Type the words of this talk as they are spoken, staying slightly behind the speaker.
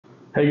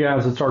Hey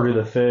guys, it's RJ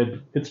the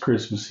Fed. It's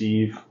Christmas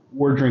Eve.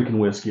 We're drinking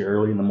whiskey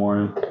early in the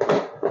morning.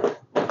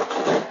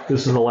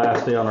 This is the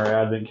last day on our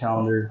Advent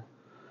calendar,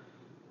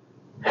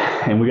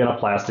 and we got a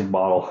plastic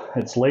bottle.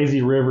 It's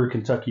Lazy River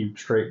Kentucky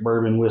Straight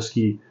Bourbon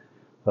Whiskey,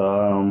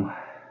 um,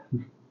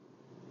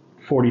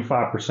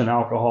 45%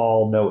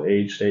 alcohol, no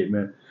age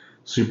statement,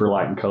 super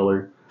light in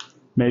color.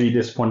 Maybe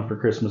disappointing for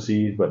Christmas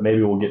Eve, but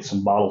maybe we'll get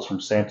some bottles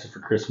from Santa for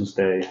Christmas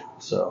Day.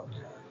 So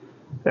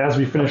as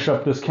we finish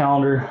up this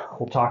calendar,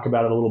 we'll talk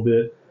about it a little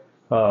bit.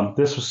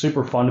 This was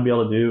super fun to be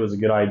able to do. It was a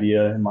good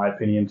idea, in my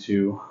opinion,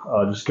 to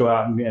just go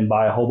out and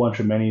buy a whole bunch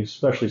of minis,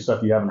 especially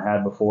stuff you haven't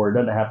had before. It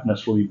doesn't have to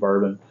necessarily be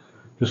bourbon,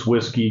 just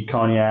whiskey,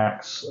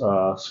 cognacs,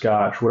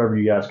 scotch, whatever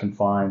you guys can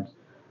find.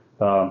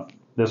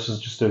 This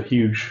is just a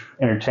huge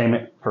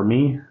entertainment for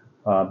me,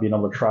 being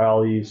able to try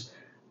all these,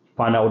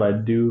 find out what I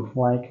do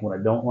like, what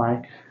I don't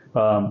like.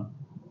 Um,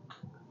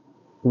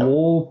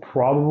 we'll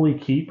probably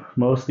keep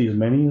most of these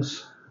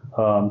minis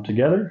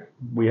together.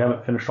 We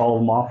haven't finished all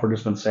of them off. We're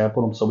just been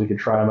sampling them so we could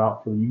try them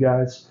out for you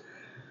guys.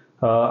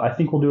 I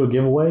think we'll do a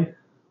giveaway.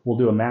 We'll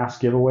do a mass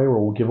giveaway where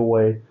we'll give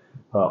away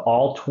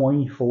all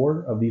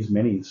 24 of these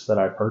minis that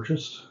I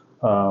purchased.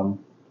 I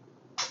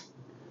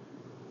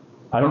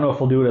don't know if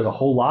we'll do it as a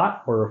whole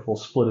lot or if we'll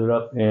split it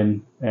up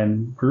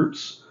in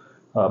groups.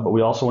 But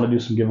we also want to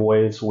do some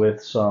giveaways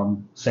with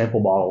some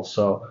sample bottles.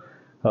 So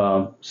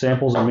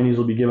samples and minis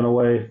will be given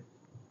away.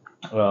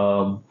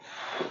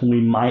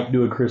 We might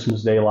do a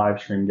Christmas Day live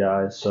stream,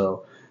 guys.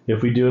 So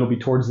if we do, it'll be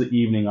towards the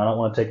evening. I don't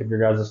want to take up your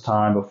guys'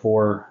 time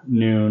before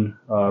noon.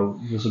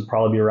 This would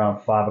probably be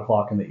around 5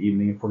 o'clock in the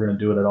evening if we're going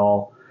to do it at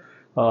all.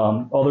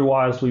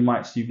 Otherwise, we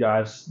might see you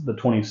guys the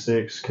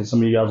 26th because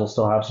some of you guys will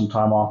still have some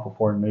time off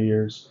before New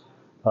Year's.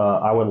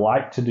 I would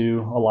like to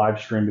do a live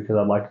stream because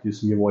I'd like to do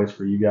some giveaways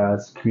for you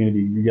guys.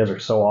 Community, you guys are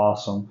so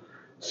awesome,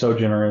 so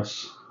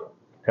generous.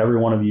 Every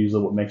one of you is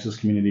what makes this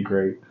community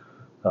great.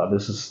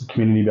 This is a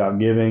community about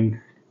giving.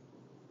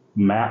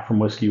 Matt from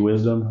Whiskey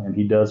Wisdom, and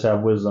he does have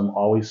wisdom,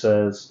 always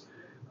says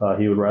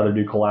he would rather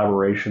do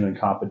collaboration than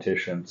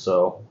competition.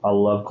 So I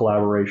love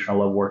collaboration. I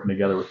love working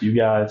together with you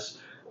guys,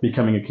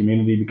 becoming a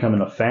community,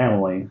 becoming a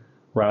family,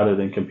 rather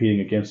than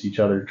competing against each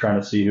other, trying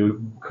to see who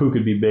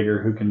could be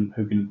bigger, who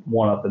can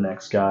one up the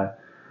next guy.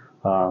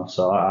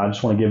 So I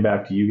just want to give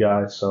back to you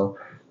guys. So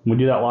when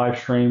we do that live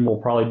stream, we'll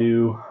probably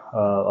do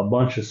a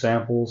bunch of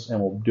samples, and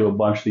we'll do a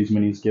bunch of these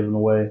minis given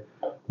away.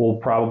 We'll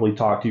probably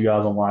talk to you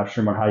guys on live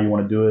stream on how you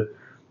want to do it.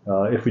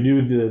 If we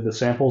do the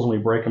samples and we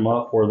break them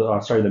up, or the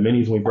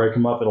minis and we break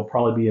them up, it'll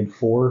probably be in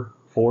fours.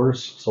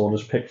 So we'll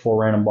just pick 4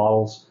 random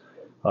bottles.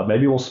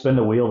 Maybe we'll spin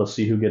the wheel to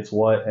see who gets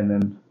what, and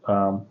then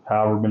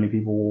however many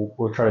people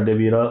we'll try to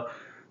divvy it up.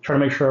 Try to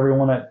make sure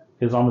everyone that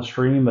is on the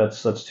stream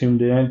that's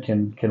tuned in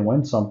can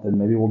win something.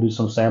 Maybe we'll do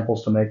some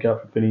samples to make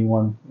up if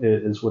anyone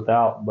is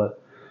without.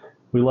 But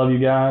we love you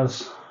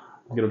guys.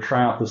 I'm gonna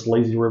try out this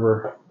Lazy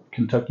River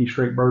Kentucky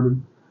Straight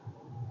Bourbon.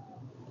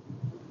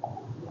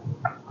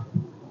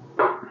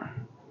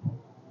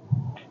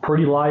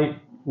 Pretty light,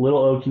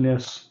 little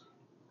oakiness,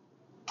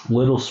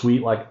 little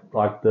sweet like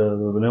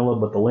the vanilla,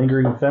 but the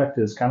lingering effect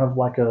is kind of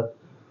like a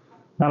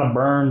not a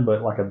burn,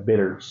 but like a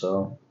bitter.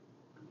 So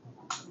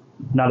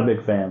not a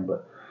big fan,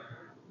 but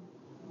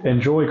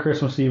enjoy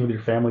Christmas Eve with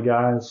your family,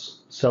 guys.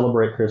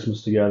 Celebrate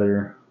Christmas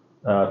together.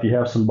 If you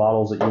have some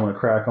bottles that you want to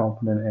crack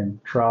open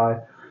and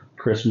try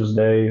Christmas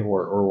Day,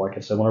 or like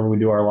I said, whenever we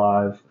do our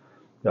live,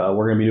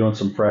 we're going to be doing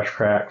some fresh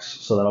cracks,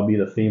 so that'll be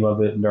the theme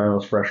of it. And during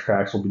those fresh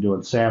cracks, we'll be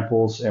doing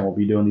samples, and we'll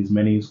be doing these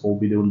minis. We'll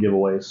be doing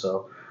giveaways.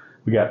 So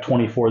we got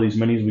 24 of these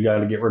minis. We got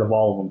to get rid of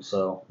all of them.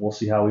 So we'll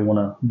see how we want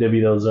to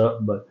divvy those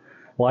up. But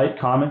like,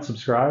 comment,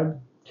 subscribe.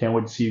 Can't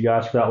wait to see you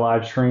guys for that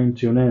live stream.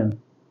 Tune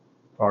in.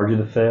 RJ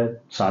the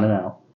Fed, signing out.